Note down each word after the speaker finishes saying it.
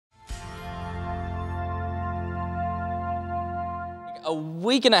a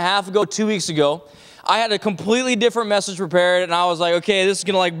week and a half ago, 2 weeks ago, I had a completely different message prepared, and I was like, okay, this is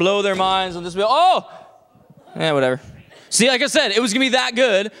going to like blow their minds, and this will be, whatever. See, like I said, it was going to be that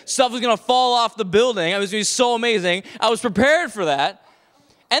good. Stuff was going to fall off the building. It was going to be so amazing. I was prepared for that.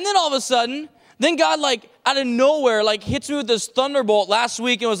 And then all of a sudden, then God, like, out of nowhere, like, hits me with this thunderbolt last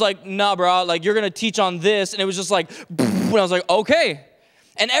week and was like, nah, bro, like, you're going to teach on this. And it was just like, and I was like, okay.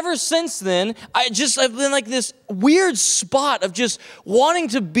 And ever since then, I've been like this weird spot of just wanting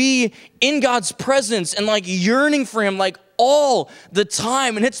to be in God's presence and like yearning for Him like all the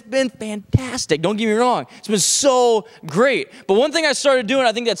time. And it's been fantastic. Don't get me wrong. It's been so great. But one thing I started doing,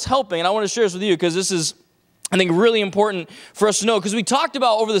 I think that's helping, and I want to share this with you because this is, I think, really important for us to know. Because we talked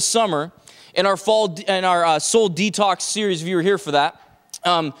about over the summer in our soul detox series, if you were here for that,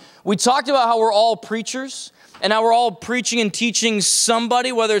 we talked about how we're all preachers. And now we're all preaching and teaching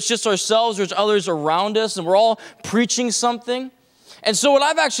somebody, whether it's just ourselves or it's others around us, and we're all preaching something. And so what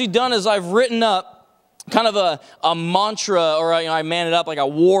I've actually done is I've written up kind of a mantra, or I man it up like a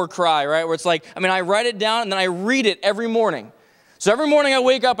war cry, right? Where it's like, I write it down and then I read it every morning. So every morning I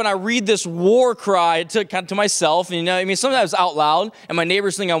wake up and I read this war cry to myself. And sometimes out loud, and my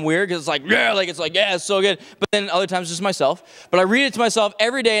neighbors think I'm weird because it's like, yeah, it's so good. But then other times just myself. But I read it to myself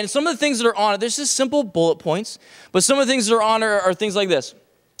every day. And some of the things that are on it, there's just simple bullet points. But some of the things that are on it are things like this.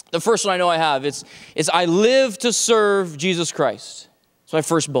 The first one I know I have is I live to serve Jesus Christ. That's my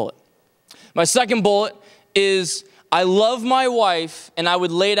first bullet. My second bullet is I love my wife and I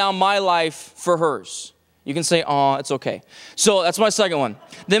would lay down my life for hers. You can say, it's okay. So that's my second one.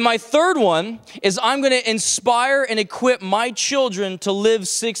 Then my third one is I'm going to inspire and equip my children to live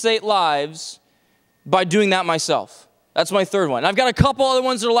 6-8 lives by doing that myself. That's my third one. I've got a couple other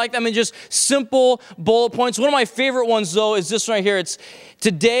ones that are like that. Just simple bullet points. One of my favorite ones, though, is this right here. It's,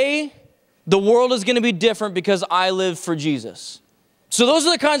 today, the world is going to be different because I live for Jesus. So those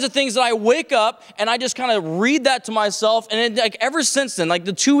are the kinds of things that I wake up and I just kind of read that to myself. And it, ever since then,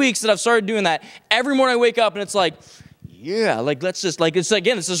 the 2 weeks that I've started doing that, every morning I wake up and it's like, yeah, let's just,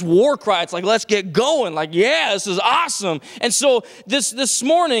 it's this war cry. It's like, let's get going. This is awesome. And so this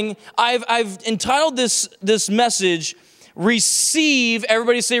morning, I've entitled this message, Receive.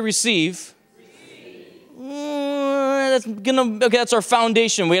 Everybody say receive. That's our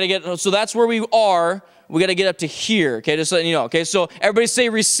foundation. We got to get, so that's where we are. We got to get up to here, okay, just letting you know, okay? So everybody say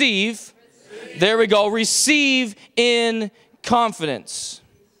receive. There we go. Receive in confidence.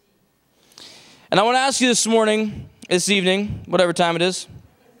 And I want to ask you this evening, whatever time it is,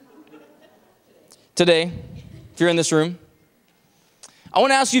 today, if you're in this room, I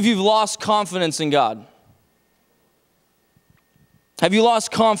want to ask you if you've lost confidence in God. Have you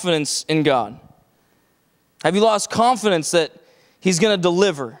lost confidence in God? Have you lost confidence that He's going to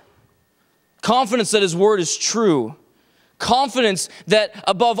deliver? Confidence that His word is true. Confidence that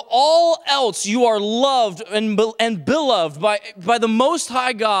above all else you are loved and beloved by the Most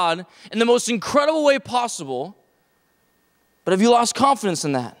High God in the most incredible way possible. But have you lost confidence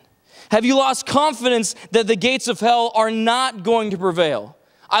in that? Have you lost confidence that the gates of hell are not going to prevail?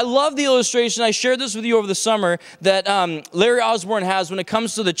 I love the illustration. I shared this with you over the summer that Larry Osborne has when it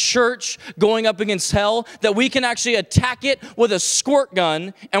comes to the church going up against hell, that we can actually attack it with a squirt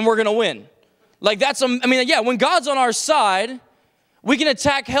gun and we're going to win. When God's on our side, we can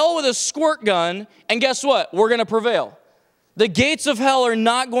attack hell with a squirt gun, and guess what? We're going to prevail. The gates of hell are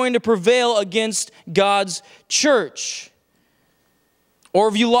not going to prevail against God's church. Or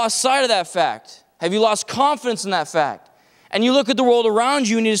have you lost sight of that fact? Have you lost confidence in that fact? And you look at the world around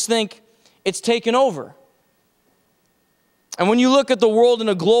you and you just think, it's taken over. And when you look at the world in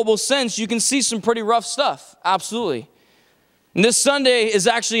a global sense, you can see some pretty rough stuff. Absolutely. And this Sunday is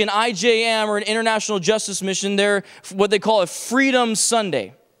actually an IJM, or an International Justice Mission. They're what they call a Freedom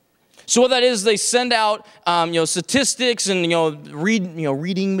Sunday. So what that is, they send out statistics and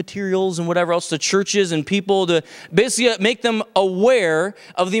reading materials and whatever else to churches and people to basically make them aware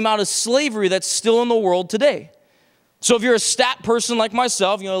of the amount of slavery that's still in the world today. So if you're a stat person like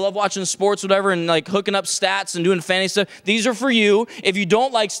myself, love watching sports, whatever, and hooking up stats and doing fancy stuff, these are for you. If you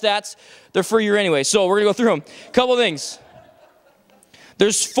don't like stats, they're for you anyway. So we're going to go through them. A couple of things.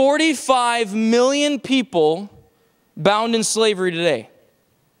 There's 45 million people bound in slavery today.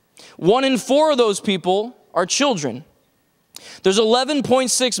 1 in 4 of those people are children. There's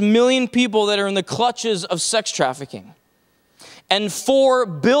 11.6 million people that are in the clutches of sex trafficking. And 4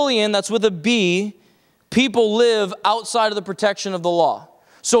 billion, that's with a B, people live outside of the protection of the law.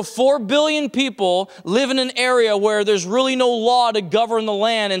 So 4 billion people live in an area where there's really no law to govern the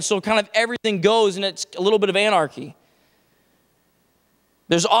land, and so kind of everything goes, and it's a little bit of anarchy.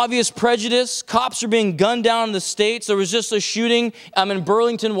 There's obvious prejudice. Cops are being gunned down in the States. There was just a shooting in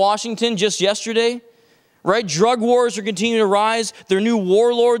Burlington, Washington just yesterday. Right? Drug wars are continuing to rise. There are new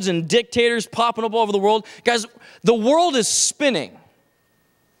warlords and dictators popping up all over the world. Guys, the world is spinning.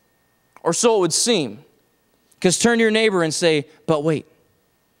 Or so it would seem. Because turn to your neighbor and say, but wait.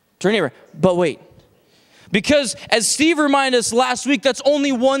 Turn to your neighbor, but wait. Because as Steve reminded us last week, that's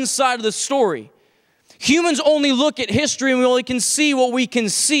only one side of the story. Humans only look at history and we only can see what we can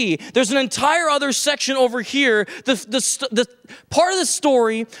see. There's an entire other section over here, the part of the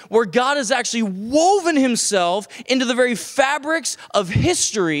story where God has actually woven himself into the very fabrics of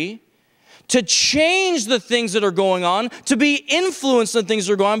history to change the things that are going on, to be influenced in things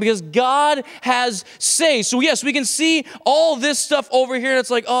that are going on, because God has say. So yes, we can see all this stuff over here, and it's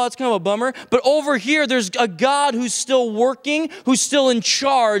like, oh, it's kind of a bummer. But over here, there's a God who's still working, who's still in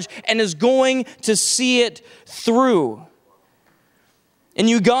charge, and is going to see it through. In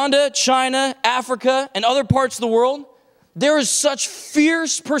Uganda, China, Africa, and other parts of the world, there is such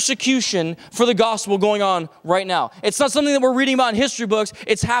fierce persecution for the gospel going on right now. It's not something that we're reading about in history books.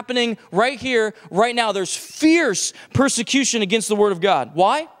 It's happening right here, right now. There's fierce persecution against the word of God.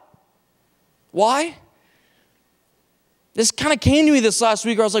 Why? Why? This kind of came to me this last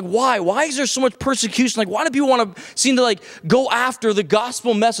week where I was like, why? Why is there so much persecution? Like, why do people want to seem to go after the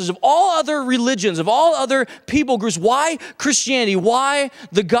gospel message of all other religions, of all other people groups? Why Christianity? Why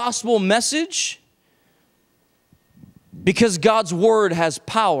the gospel message? Because God's word has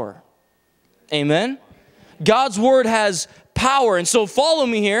power. Amen? God's word has power. And so follow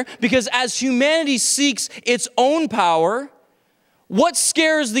me here, because as humanity seeks its own power, what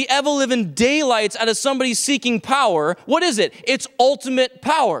scares the ever-living daylights out of somebody seeking power? What is it? It's ultimate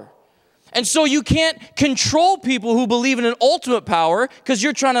power. And so you can't control people who believe in an ultimate power, because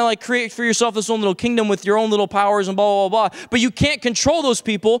you're trying to create for yourself this own little kingdom with your own little powers and blah, blah, blah. But you can't control those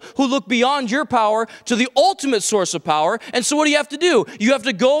people who look beyond your power to the ultimate source of power. And so what do you have to do? You have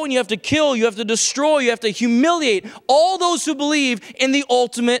to go and you have to kill, you have to destroy, you have to humiliate all those who believe in the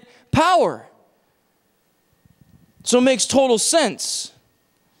ultimate power. So it makes total sense.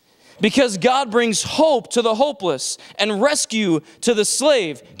 Because God brings hope to the hopeless and rescue to the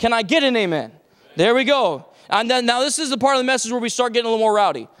slave. Can I get an amen? There we go. And then, now this is the part of the message where we start getting a little more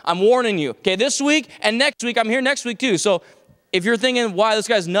rowdy. I'm warning you. Okay, this week and next week, I'm here next week too. So if you're thinking, wow, this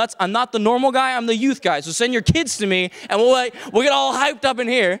guy's nuts, I'm not the normal guy, I'm the youth guy. So send your kids to me and we'll get all hyped up in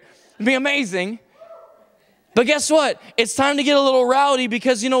here. It'll be amazing. But guess what? It's time to get a little rowdy,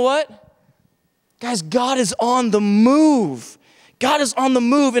 because you know what? Guys, God is on the move. God is on the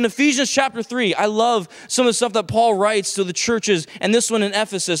move. In Ephesians chapter 3, I love some of the stuff that Paul writes to the churches, and this one in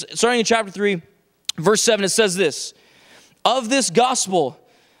Ephesus. Starting in chapter 3, verse 7, it says this: "Of this gospel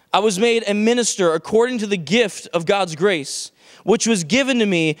I was made a minister according to the gift of God's grace, which was given to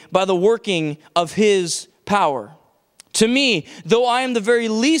me by the working of his power. To me, though I am the very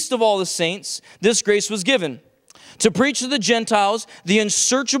least of all the saints, this grace was given, to preach to the Gentiles the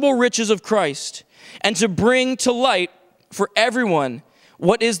unsearchable riches of Christ, and to bring to light for everyone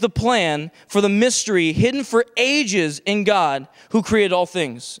what is the plan for the mystery hidden for ages in God who created all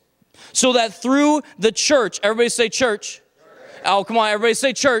things. So that through the church," everybody say church. Oh, come on, everybody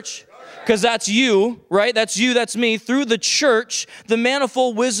say church. Because that's you, right? That's you, that's me. "Through the church, the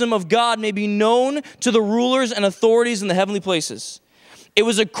manifold wisdom of God may be known to the rulers and authorities in the heavenly places. It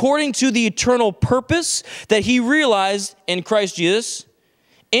was according to the eternal purpose that he realized in Christ Jesus,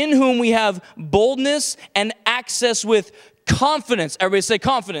 in whom we have boldness and access with confidence." Everybody say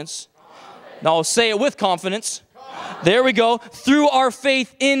confidence. Now say it with confidence. There we go. "Through our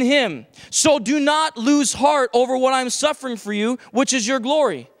faith in him. So do not lose heart over what I'm suffering for you, which is your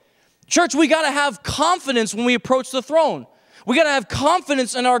glory." Church, we got to have confidence when we approach the throne. We got to have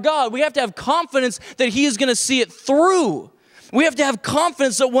confidence in our God. We have to have confidence that he is going to see it through. We have to have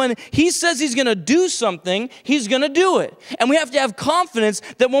confidence that when he says he's going to do something, he's going to do it. And we have to have confidence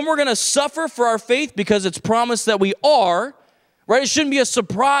that when we're going to suffer for our faith, because it's promised that we are, right? It shouldn't be a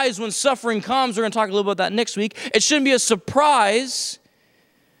surprise when suffering comes. We're going to talk a little about that next week. It shouldn't be a surprise.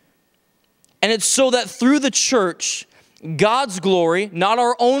 And it's so that through the church, God's glory, not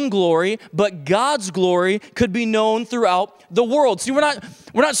our own glory, but God's glory could be known throughout the world. See, we're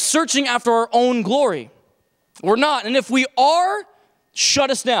not searching after our own glory. We're not. And if we are,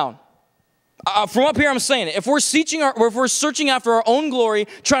 shut us down. From up here, I'm saying it. If we're searching after our own glory,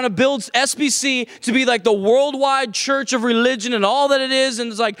 trying to build SBC to be like the worldwide church of religion and all that it is,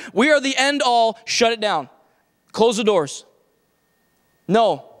 and it's like, we are the end all, shut it down. Close the doors.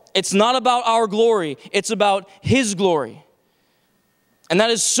 No, it's not about our glory. It's about his glory. And that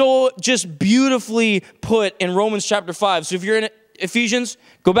is so just beautifully put in Romans chapter 5. So if you're in it, Ephesians,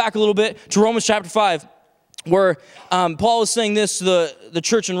 go back a little bit to Romans chapter 5, where Paul is saying this to the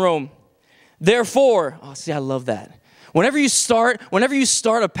church in Rome. Therefore, oh, see, I love that. Whenever you start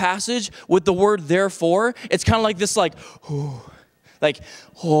a passage with the word therefore, it's kind of like this, like,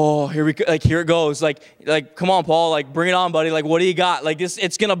 oh, here we go, like, here it goes. Like, come on, Paul, like, bring it on, buddy. Like, what do you got? Like,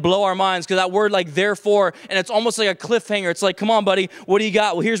 it's going to blow our minds because that word, like, therefore, and it's almost like a cliffhanger. It's like, come on, buddy, what do you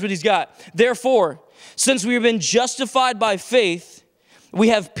got? Well, here's what he's got. Therefore, since we have been justified by faith, we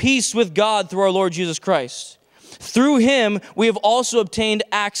have peace with God through our Lord Jesus Christ. Through him, we have also obtained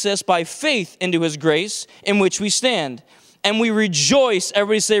access by faith into his grace in which we stand. And we rejoice,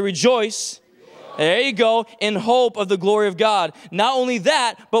 everybody say rejoice. There you go, in hope of the glory of God. Not only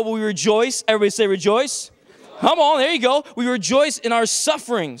that, but we rejoice, everybody say rejoice. Come on, there you go. We rejoice in our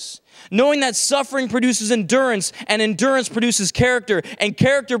sufferings, knowing that suffering produces endurance, and endurance produces character, and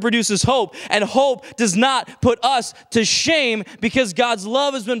character produces hope. And hope does not put us to shame because God's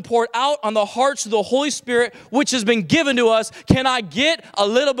love has been poured out on the hearts of the Holy Spirit, which has been given to us. Can I get a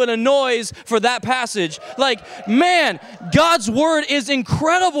little bit of noise for that passage? Like, man, God's word is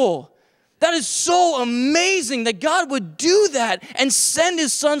incredible. That is so amazing that God would do that and send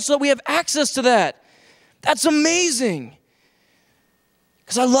his son so we have access to that. That's amazing.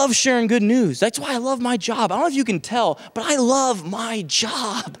 Because I love sharing good news. That's why I love my job. I don't know if you can tell, but I love my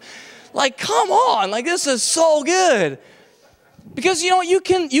job. Like, come on. Like, this is so good. Because, you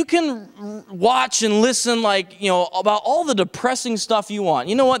can watch and listen, like, about all the depressing stuff you want.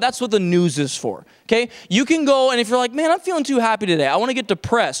 You know what? That's what the news is for, okay? You can go, and if you're like, man, I'm feeling too happy today. I want to get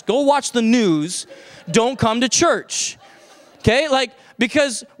depressed. Go watch the news. Don't come to church, okay? Like,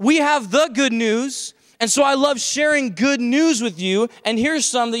 because we have the good news. And so I love sharing good news with you, and here's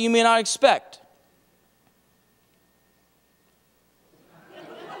some that you may not expect.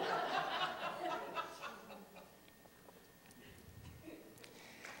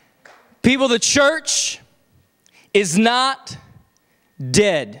 People, the church is not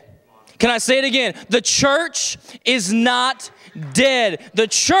dead. Can I say it again? The church is not dead. The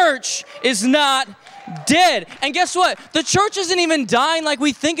church is not dead. And guess what? The church isn't even dying like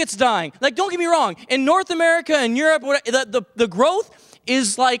we think it's dying. Like, don't get me wrong. In North America and Europe, the growth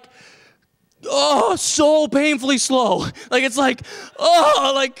is like, oh, so painfully slow. Like, it's like,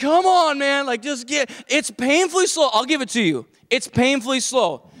 oh, like, come on, man. Like, it's painfully slow. I'll give it to you. It's painfully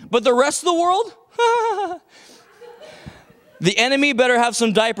slow. But the rest of the world, the enemy better have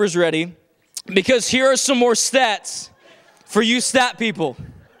some diapers ready, because here are some more stats for you stat people.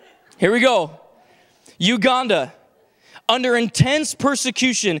 Here we go. Uganda, under intense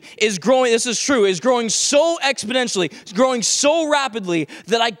persecution, is growing, this is true, is growing so exponentially, it's growing so rapidly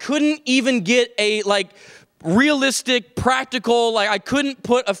that I couldn't even get a, realistic, practical, I couldn't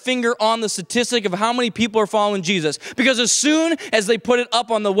put a finger on the statistic of how many people are following Jesus. Because as soon as they put it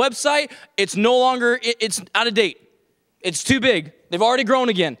up on the website, it's no longer, it's out of date. It's too big. They've already grown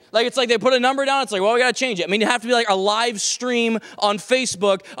again. It's like they put a number down, it's like, well, we got to change it. I mean, you have to be like a live stream on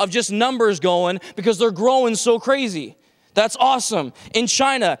Facebook of just numbers going because they're growing so crazy. That's awesome. In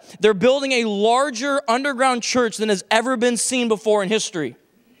China, they're building a larger underground church than has ever been seen before in history.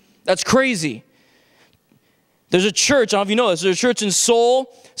 Like crazy. There's a church, I don't know if you know this, there's a church in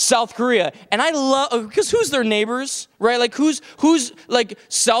Seoul, South Korea. And I love, because who's their neighbors, right? Like who's like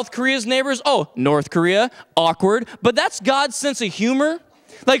South Korea's neighbors? Oh, North Korea, awkward. But that's God's sense of humor.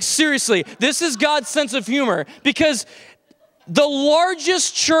 Like seriously, this is God's sense of humor. Because the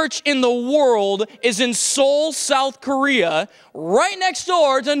largest church in the world is in Seoul, South Korea, right next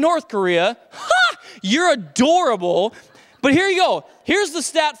door to North Korea. Ha! You're adorable. But here you go. Here's the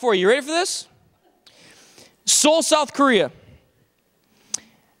stat for you. You ready for this? Seoul, South Korea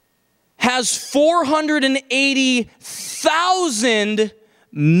has 480,000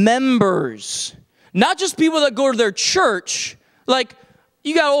 members. Not just people that go to their church. Like,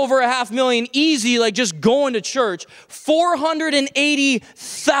 you got over 500,000 easy, like just going to church.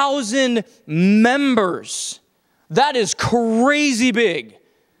 480,000 members. That is crazy big.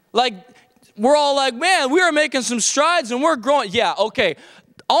 Like, we're all like, man, we are making some strides and we're growing. Yeah, okay.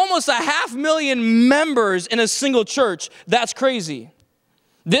 Almost 500,000 members in a single church. That's crazy.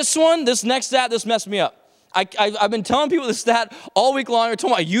 This next stat, this messed me up. I've been telling people this stat all week long. I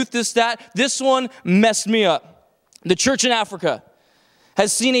told my youth this stat. This one messed me up. The church in Africa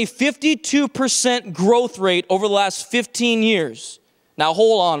has seen a 52% growth rate over the last 15 years. Now,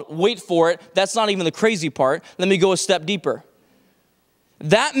 hold on. Wait for it. That's not even the crazy part. Let me go a step deeper.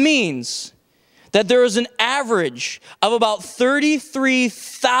 That means that there is an average of about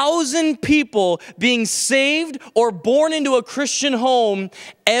 33,000 people being saved or born into a Christian home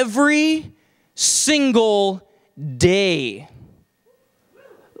every single day.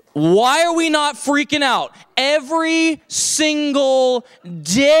 Why are we not freaking out? Every single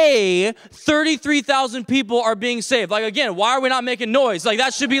day, 33,000 people are being saved. Like, again, why are we not making noise? Like,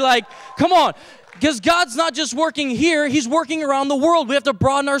 that should be like, come on. Because God's not just working here, he's working around the world. We have to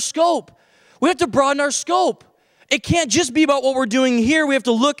broaden our scope. We have to broaden our scope. It can't just be about what we're doing here. We have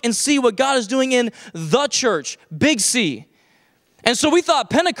to look and see what God is doing in the church, big C. And so we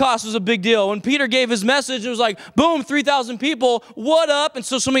thought Pentecost was a big deal. When Peter gave his message, it was like, boom, 3,000 people, what up? And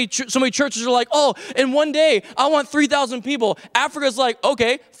so many churches are like, oh, in one day, I want 3,000 people. Africa's like,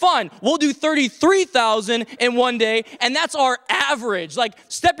 okay, fine, we'll do 33,000 in one day, and that's our average. Like,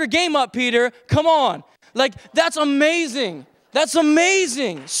 step your game up, Peter, come on. Like, that's amazing. That's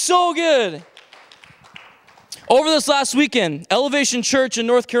amazing, so good. Over this last weekend, Elevation Church in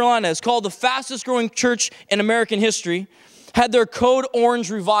North Carolina is called the fastest growing church in American history. Had their Code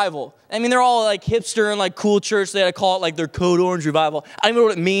Orange revival. I mean, they're all like hipster and like cool church. They had to call it like their Code Orange revival. I don't even know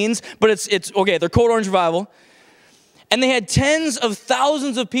what it means, but it's okay, their Code Orange revival. And they had tens of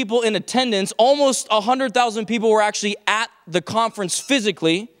thousands of people in attendance. Almost 100,000 people were actually at the conference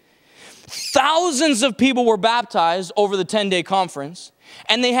physically. Thousands of people were baptized over the 10-day conference.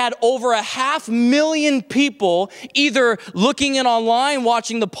 And they had over 500,000 people either looking in online,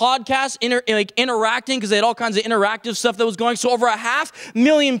 watching the podcast, interacting, because they had all kinds of interactive stuff that was going. So over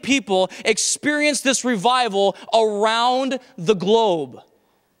 500,000 people experienced this revival around the globe.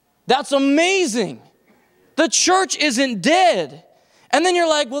 That's amazing. The church isn't dead. And then you're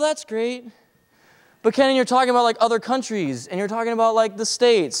like, well, that's great. But Kenan, you're talking about like other countries, and you're talking about like the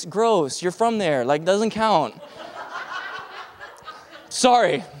States. Gross, you're from there, like doesn't count.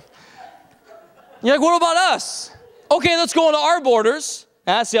 Sorry. You're like, what about us? Okay, let's go into our borders.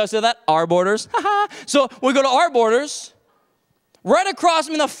 See how I said that? Our borders. So we go to our borders. Right across,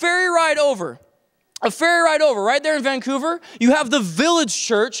 the ferry ride over, right there in Vancouver, you have the Village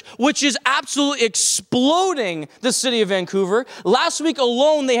Church, which is absolutely exploding the city of Vancouver. Last week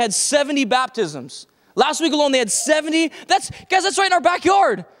alone, they had 70 baptisms. Last week alone, they had 70. That's right in our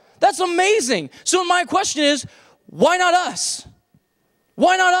backyard. That's amazing. So my question is, why not us?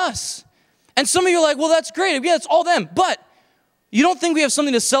 Why not us? And some of you are like, well, that's great. Yeah, it's all them. But you don't think we have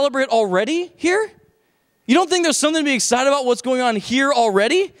something to celebrate already here? You don't think there's something to be excited about what's going on here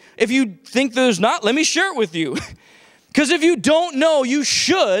already? If you think there's not, let me share it with you. Because if you don't know, you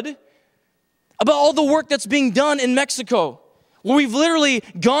should, about all the work that's being done in Mexico. Where we've literally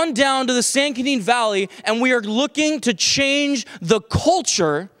gone down to the San Quintin Valley and we are looking to change the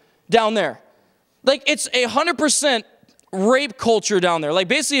culture down there. Like, it's 100% rape culture down there. Like,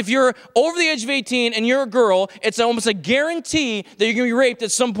 basically, if you're over the age of 18 and you're a girl, it's almost a guarantee that you're going to be raped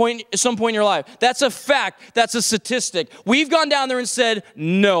at some point in your life. That's a fact. That's a statistic. We've gone down there and said,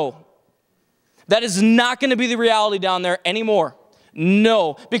 no. That is not going to be the reality down there anymore.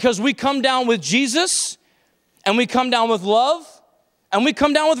 No. Because we come down with Jesus, and we come down with love, and we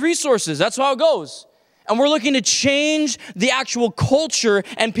come down with resources. That's how it goes. And we're looking to change the actual culture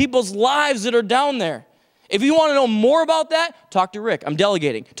and people's lives that are down there. If you want to know more about that, talk to Rick. I'm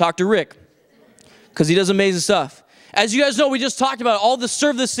delegating. Talk to Rick because he does amazing stuff. As you guys know, we just talked about all the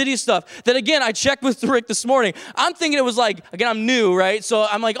Serve the City stuff that, again, I checked with Rick this morning. I'm thinking it was like, again, I'm new, right? So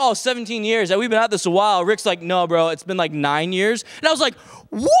I'm like, 17 years. We've been at this a while. Rick's like, no, bro, it's been like 9 years. And I was like,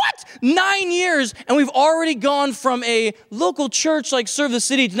 what? 9 years? And we've already gone from a local church like Serve the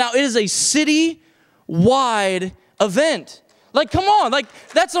City to now it is a city-wide event. Like, come on, like,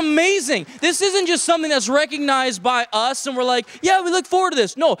 that's amazing. This isn't just something that's recognized by us and we're like, yeah, we look forward to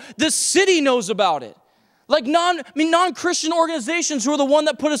this. No, the city knows about it. Like non-Christian organizations who are the one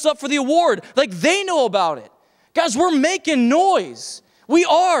that put us up for the award, like they know about it. Guys, we're making noise.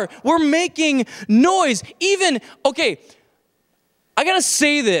 We're making noise. Even, okay, I gotta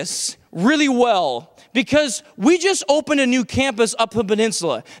say this really well. Because we just opened a new campus up the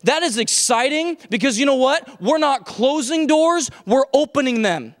peninsula. That is exciting because you know what? We're not closing doors, we're opening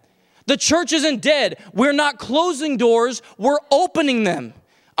them. The church isn't dead. We're not closing doors, we're opening them.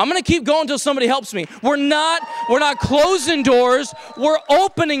 I'm going to keep going until somebody helps me. We're not closing doors, we're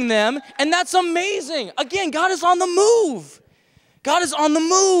opening them, and that's amazing. Again, God is on the move. God is on the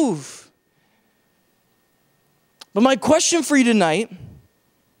move. But my question for you tonight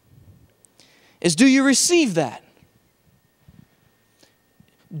is, do you receive that?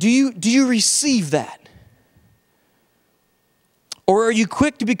 Do you receive that? Or are you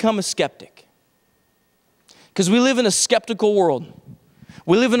quick to become a skeptic? Because we live in a skeptical world.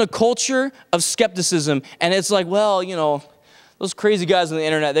 We live in a culture of skepticism, and it's like, well, you know, those crazy guys on the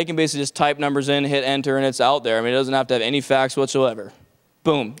internet, they can basically just type numbers in, hit enter, and it's out there. I mean, it doesn't have to have any facts whatsoever.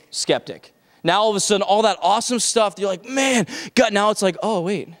 Boom, skeptic. Now all of a sudden, all that awesome stuff, you're like, man, God, now it's like, oh,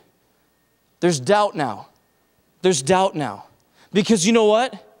 wait. There's doubt now. There's doubt now. Because you know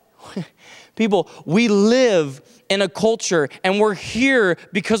what? People, we live in a culture and we're here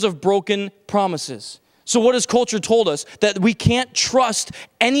because of broken promises. So what has culture told us? That we can't trust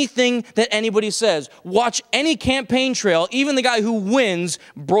anything that anybody says. Watch any campaign trail, even the guy who wins,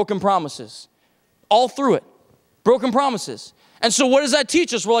 broken promises. All through it. Broken promises. And so what does that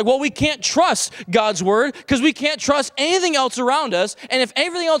teach us? We're like, well, we can't trust God's word because we can't trust anything else around us. And if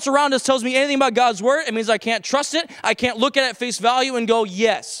everything else around us tells me anything about God's word, it means I can't trust it. I can't look at it at face value and go,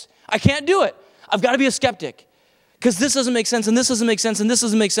 yes. I can't do it. I've got to be a skeptic. Because this doesn't make sense, and this doesn't make sense, and this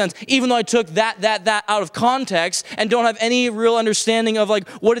doesn't make sense, even though I took that out of context and don't have any real understanding of like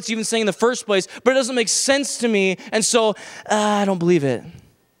what it's even saying in the first place, but it doesn't make sense to me, and so I don't believe it.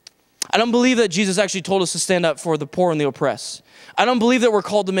 I don't believe that Jesus actually told us to stand up for the poor and the oppressed. I don't believe that we're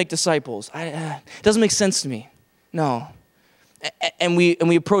called to make disciples. It doesn't make sense to me. No. And we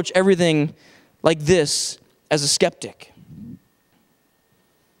approach everything like this as a skeptic.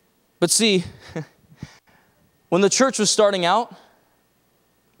 But see, when the church was starting out,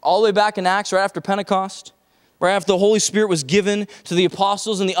 all the way back in Acts, right after Pentecost, right after the Holy Spirit was given to the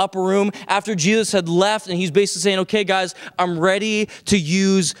apostles in the upper room, after Jesus had left, and he's basically saying, okay, guys, I'm ready to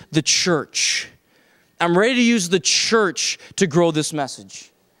use the church. I'm ready to use the church to grow this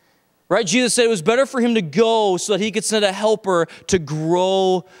message. Right? Jesus said it was better for him to go so that he could send a helper to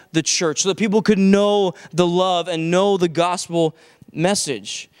grow the church, so that people could know the love and know the gospel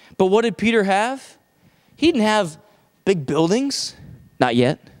message. But what did Peter have? He didn't have big buildings, not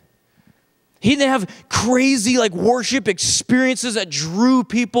yet. He didn't have crazy like worship experiences that drew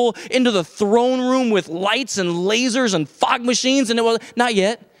people into the throne room with lights and lasers and fog machines, and it was not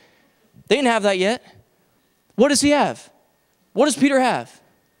yet. They didn't have that yet. What does he have? What does Peter have?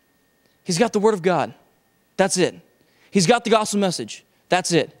 He's got the word of God. That's it. He's got the gospel message.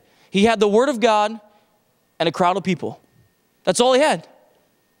 That's it. He had the word of God and a crowd of people. That's all he had.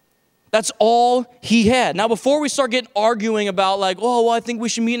 That's all he had. Now, before we start getting arguing about like, oh, well, I think we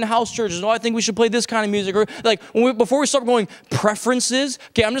should meet in house churches. Oh, I think we should play this kind of music. Or like, before we start going preferences,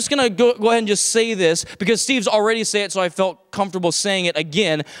 okay, I'm just going to go ahead and just say this because Steve's already said it, so I felt comfortable saying it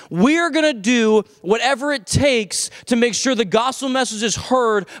again. We're going to do whatever it takes to make sure the gospel message is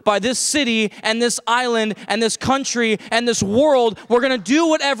heard by this city and this island and this country and this world. We're going to do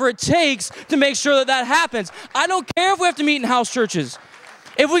whatever it takes to make sure that that happens. I don't care if we have to meet in house churches.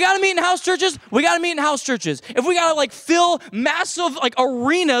 If we got to meet in house churches, we got to meet in house churches. If we got to like fill massive like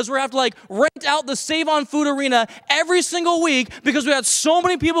arenas where we have to like rent out the Save on Food arena every single week because we had so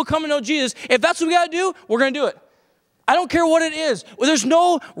many people come to know Jesus, if that's what we got to do, we're going to do it. I don't care what it is. There's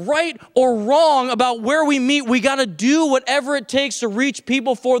no right or wrong about where we meet. We got to do whatever it takes to reach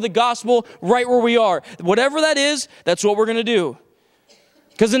people for the gospel right where we are. Whatever that is, that's what we're going to do.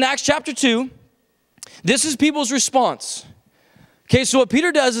 Because in Acts chapter 2, this is people's response. Okay, so what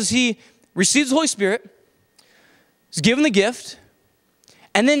Peter does is he receives the Holy Spirit, he's given the gift,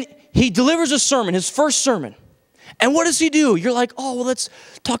 and then he delivers a sermon, his first sermon. And what does he do? You're like, oh, well, let's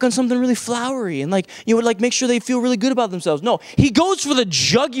talk on something really flowery and like, you would like make sure they feel really good about themselves. No, he goes for the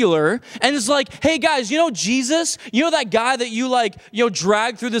jugular and it's like, hey guys, you know Jesus? You know that guy that you like,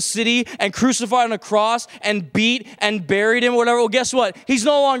 dragged through the city and crucified on a cross and beat and buried him or whatever? Well, guess what? He's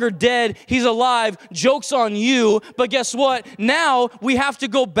no longer dead. He's alive. Joke's on you. But guess what? Now we have to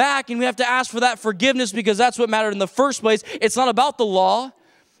go back and we have to ask for that forgiveness because that's what mattered in the first place. It's not about the law.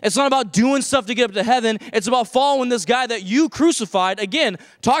 It's not about doing stuff to get up to heaven. It's about following this guy that you crucified. Again,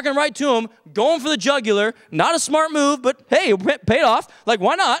 talking right to him, going for the jugular. Not a smart move, but hey, it paid off. Like,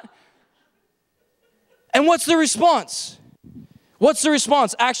 why not? And what's the response? What's the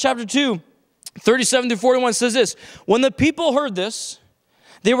response? Acts chapter 2, 37 through 41 says this. When the people heard this,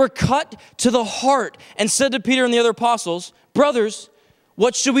 they were cut to the heart and said to Peter and the other apostles, brothers,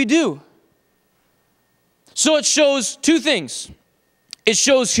 what should we do? So it shows two things. It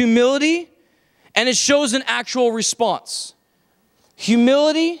shows humility, and it shows an actual response.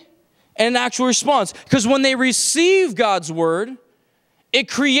 Humility and an actual response. Because when they receive God's word, it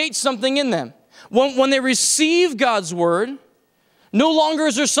creates something in them. When they receive God's word, no longer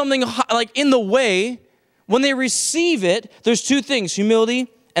is there something like in the way. When they receive it, there's two things, humility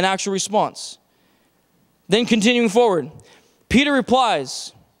and actual response. Then continuing forward, Peter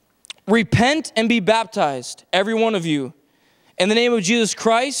replies, repent and be baptized, every one of you, in the name of Jesus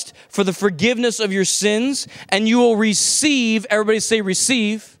Christ for the forgiveness of your sins, and you will receive, everybody say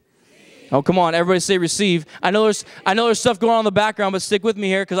receive. Oh, come on, everybody say receive. I know there's stuff going on in the background, but stick with me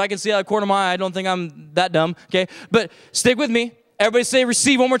here because I can see out of the corner of my eye. I don't think I'm that dumb, okay? But stick with me. Everybody say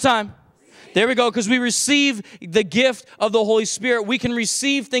receive one more time. There we go, because we receive the gift of the Holy Spirit. We can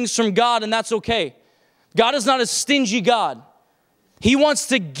receive things from God, and that's okay. God is not a stingy God. He wants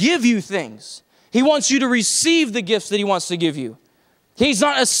to give you things. He wants you to receive the gifts that he wants to give you. He's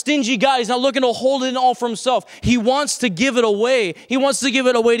not a stingy God. He's not looking to hold it all for himself. He wants to give it away. He wants to give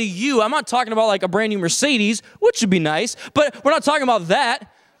it away to you. I'm not talking about like a brand new Mercedes, which would be nice, but we're not talking about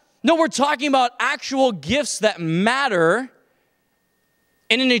that. No, we're talking about actual gifts that matter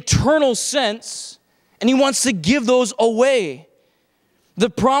in an eternal sense, and he wants to give those away. The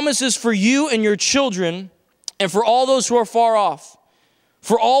promise is for you and your children, and for all those who are far off,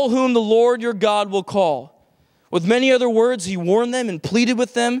 for all whom the Lord your God will call. With many other words, he warned them and pleaded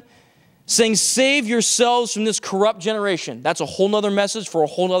with them, saying, save yourselves from this corrupt generation. That's a whole nother message for a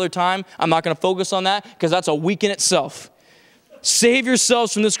whole nother time. I'm not going to focus on that because that's a week in itself. Save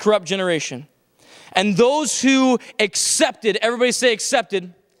yourselves from this corrupt generation. And those who accepted, everybody say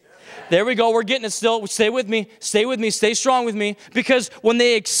accepted. There we go, we're getting it still. Stay with me, stay strong with me. Because when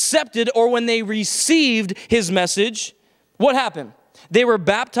they accepted or when they received his message, what happened? They were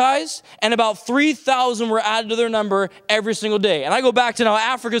baptized, and about 3,000 were added to their number every single day. And I go back to now,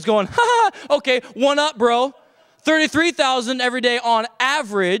 Africa's going, okay, one up, bro. 33,000 every day on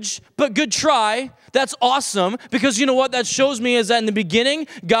average, but good try. That's awesome, because you know what that shows me is that in the beginning,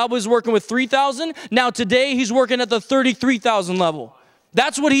 God was working with 3,000. Now today, he's working at the 33,000 level.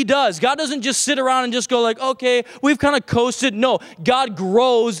 That's what he does. God doesn't just sit around and just go like, okay, we've kind of coasted. No, God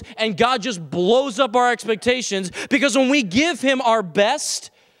grows and God just blows up our expectations, because when we give him our best,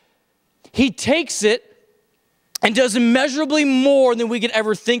 he takes it and does immeasurably more than we could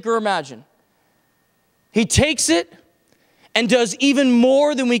ever think or imagine. He takes it and does even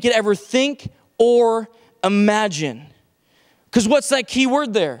more than we could ever think or imagine. Because what's that key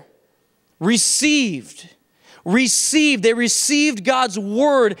word there? Received. Received. They received God's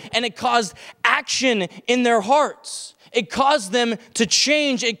word, and it caused action in their hearts. It caused them to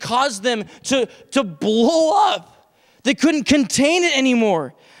change. It caused them to blow up. They couldn't contain it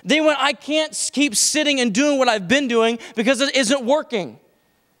anymore. They went, I can't keep sitting and doing what I've been doing because it isn't working.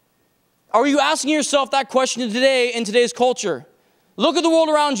 Are you asking yourself that question today in today's culture? Look at the world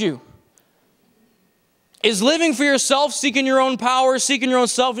around you. Is living for yourself, seeking your own power, seeking your own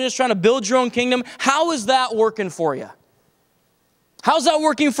selfishness, trying to build your own kingdom, how is that working for you? How's that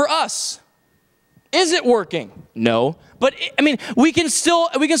working for us? Is it working? No. But I mean, we can still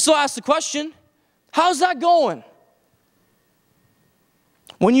ask the question, how's that going?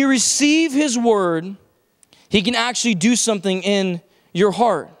 When you receive his word, he can actually do something in your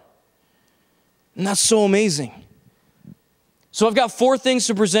heart. And that's so amazing. So I've got 4 things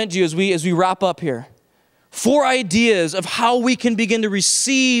to present to you as we wrap up here. 4 ideas of how we can begin to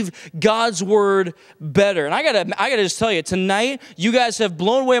receive God's word better. And I gotta just tell you, tonight, you guys have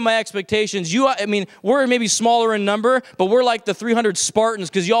blown away my expectations. We're maybe smaller in number, but we're like the 300 Spartans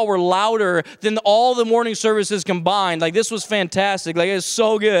because y'all were louder than all the morning services combined. Like, this was fantastic. Like, it's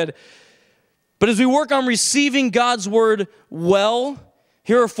so good. But as we work on receiving God's word well,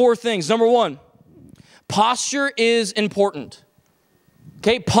 here are 4 things. Number 1, posture is important.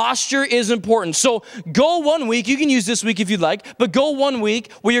 Okay, posture is important. So go 1 week, you can use this week if you'd like, but go 1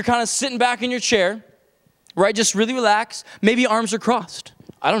 week where you're kind of sitting back in your chair, right? Just really relax. Maybe arms are crossed.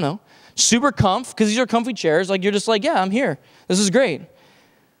 I don't know. Super comf, because these are comfy chairs. Like, you're just like, yeah, I'm here. This is great.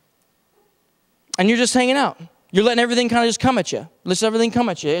 And you're just hanging out. You're letting everything kind of just come at you. Let everything come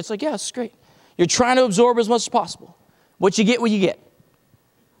at you. It's like, yeah, this is great. You're trying to absorb as much as possible. What you get, what you get.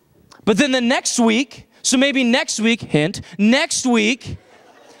 But then the next week, so maybe next week, hint, next week,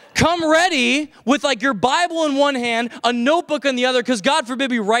 come ready with like your Bible in one hand, a notebook in the other, because God forbid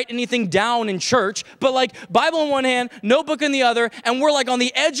we write anything down in church, but like Bible in one hand, notebook in the other, and we're like on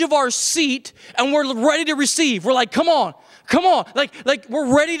the edge of our seat, and we're ready to receive. We're like, come on, like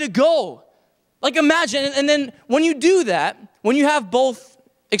we're ready to go. Like, imagine, and then when you do that, when you have both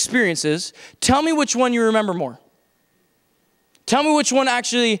experiences, tell me which one you remember more. Tell me which one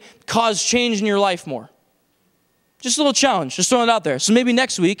actually caused change in your life more. Just a little challenge, just throwing it out there. So maybe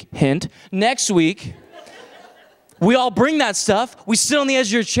next week, hint, next week, we all bring that stuff. We sit on the edge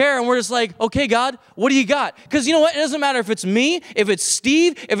of your chair and we're just like, okay, God, what do you got? Because you know what? It doesn't matter if it's me, if it's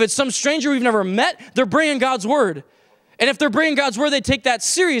Steve, if it's some stranger we've never met, they're bringing God's word. And if they're bringing God's word, they take that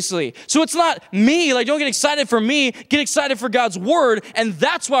seriously. So it's not me, like, don't get excited for me, get excited for God's word, and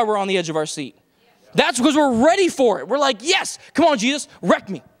that's why we're on the edge of our seat. That's because we're ready for it. We're like, yes, come on, Jesus, wreck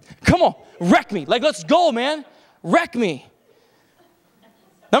me. Come on, wreck me. Like, let's go, man. Wreck me.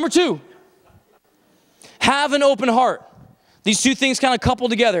 Number 2, have an open heart. These 2 things kind of couple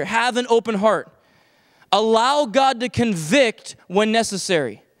together. Have an open heart. Allow God to convict when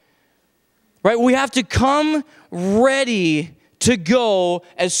necessary. right? We have to come ready to go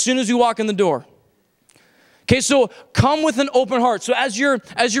as soon as we walk in the door. Okay, so come with an open heart. So as you're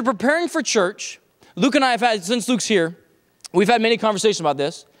preparing for church, Luke and I have had, since Luke's here, we've had many conversations about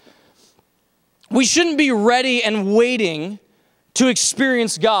this. We shouldn't be ready and waiting to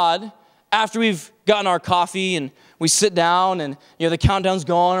experience God after we've gotten our coffee and we sit down and the countdown's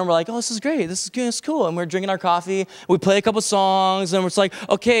going and we're like, oh, this is great, this is good, it's cool. And we're drinking our coffee, we play a couple songs and it's like,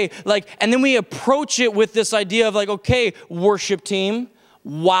 okay, and then we approach it with this idea of okay, worship team,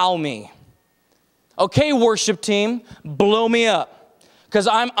 wow me. Okay, worship team, blow me up. Because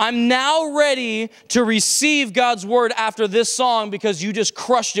I'm now ready to receive God's word after this song because you just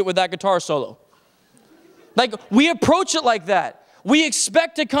crushed it with that guitar solo. We approach it like that. We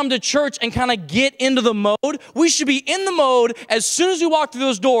expect to come to church and kind of get into the mode. We should be in the mode as soon as we walk through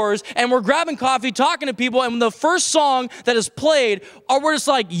those doors and we're grabbing coffee, talking to people, and when the first song that is played, we're just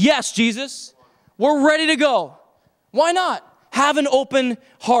like, yes, Jesus, we're ready to go. Why not? Have an open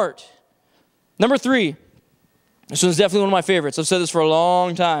heart. Number 3. This one's definitely one of my favorites. I've said this for a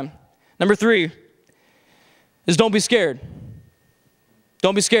long time. Number 3 is don't be scared.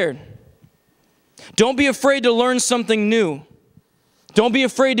 Don't be scared. Don't be afraid to learn something new. Don't be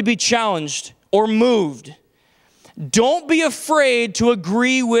afraid to be challenged or moved. Don't be afraid to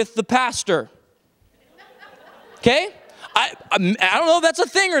agree with the pastor. Okay? I don't know if that's a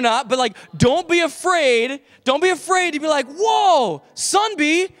thing or not, but don't be afraid. Don't be afraid to be like, whoa,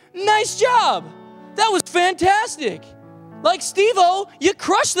 Sunbee, nice job. That was fantastic. Steve-O, you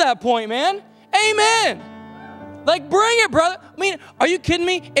crushed that point, man. Amen. Bring it, brother. I mean, are you kidding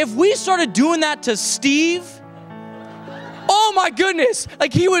me? If we started doing that to Steve, oh my goodness,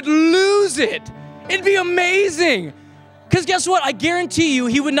 he would lose it. It'd be amazing. Because guess what? I guarantee you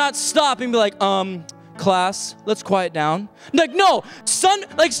he would not stop and be like, class, let's quiet down. No,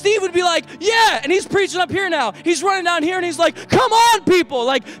 Steve would be like, yeah, and he's preaching up here now. He's running down here and he's like, come on,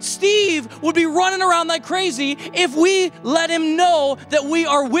 people. Steve would be running around like crazy if we let him know that we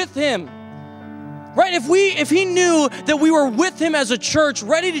are with him. Right? If he knew that we were with him as a church,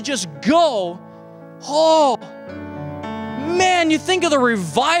 ready to just go, oh, man, you think of the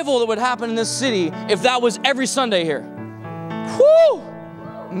revival that would happen in this city if that was every Sunday here. Whew!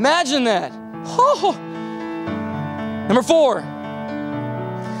 Imagine that. Oh. Number 4.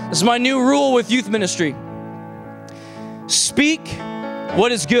 This is my new rule with youth ministry. Speak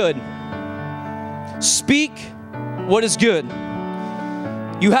what is good. Speak what is good.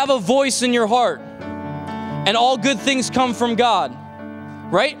 You have a voice in your heart, and all good things come from God,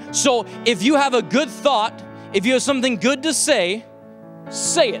 right? So if you have a good thought, if you have something good to say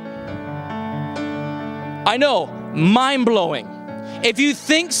it. I know, mind-blowing. If you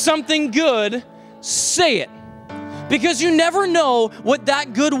think something good, say it. Because you never know what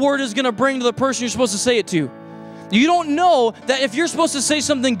that good word is going to bring to the person you're supposed to say it to. You don't know that if you're supposed to say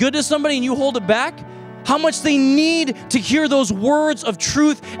something good to somebody and you hold it back, how much they need to hear those words of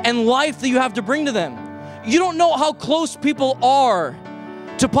truth and life that you have to bring to them. You don't know how close people are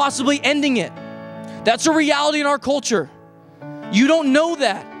to possibly ending it. That's a reality in our culture. You don't know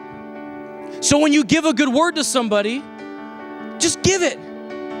that. So when you give a good word to somebody, just give it.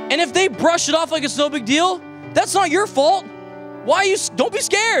 And if they brush it off like it's no big deal, that's not your fault. Don't be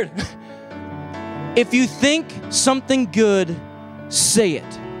scared. If you think something good, say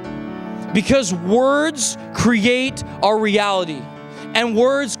it. Because words create our reality. And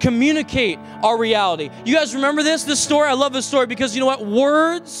words communicate our reality. You guys remember this story? I love this story because you know what?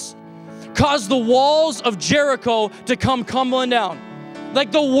 Words caused the walls of Jericho to come crumbling down.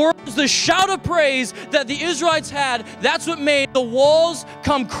 The words, the shout of praise that the Israelites had, that's what made the walls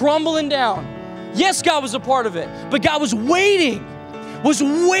come crumbling down. Yes, God was a part of it, but God was waiting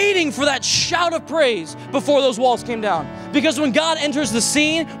for that shout of praise before those walls came down. Because when God enters the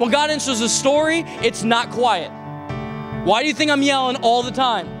scene, when God enters the story, it's not quiet. Why do you think I'm yelling all the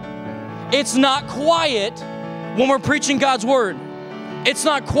time? It's not quiet when we're preaching God's word. It's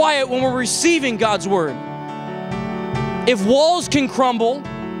not quiet when we're receiving God's word. If walls can crumble,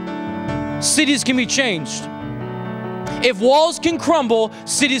 cities can be changed. If walls can crumble,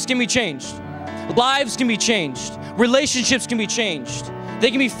 cities can be changed. Lives can be changed. Relationships can be changed.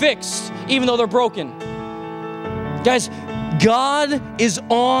 They can be fixed, even though they're broken. Guys, God is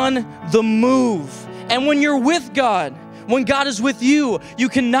on the move. And when you're with God, when God is with you, you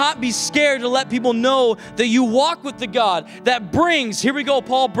cannot be scared to let people know that you walk with the God that brings, here we go,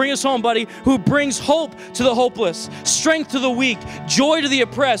 Paul, bring us home, buddy, who brings hope to the hopeless, strength to the weak, joy to the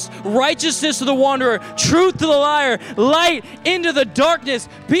oppressed, righteousness to the wanderer, truth to the liar, light into the darkness.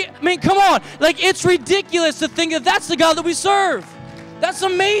 Come on. It's ridiculous to think that that's the God that we serve. That's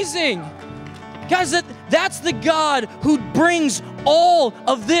amazing. Guys, that's the God who brings all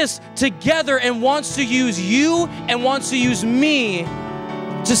of this together and wants to use you and wants to use me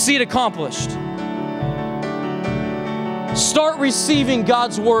to see it accomplished. Start receiving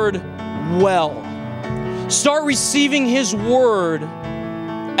God's word well. Start receiving his word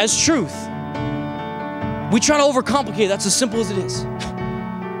as truth. We try to overcomplicate it. That's as simple as it is.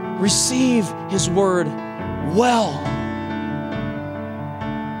 Receive his word well.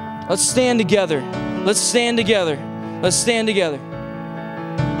 Let's stand together. Let's stand together. Let's stand together.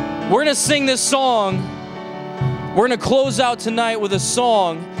 We're going to sing this song. We're going to close out tonight with a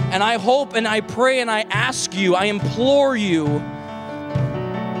song. And I hope and I pray and I ask you, I implore you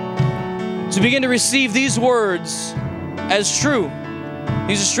to begin to receive these words as true.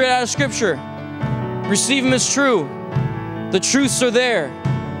 These are straight out of Scripture. Receive them as true. The truths are there.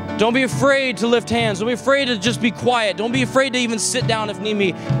 Don't be afraid to lift hands. Don't be afraid to just be quiet. Don't be afraid to even sit down if need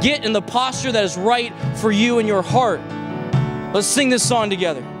be. Get in the posture that is right for you and your heart. Let's sing this song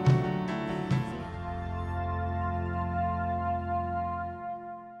together.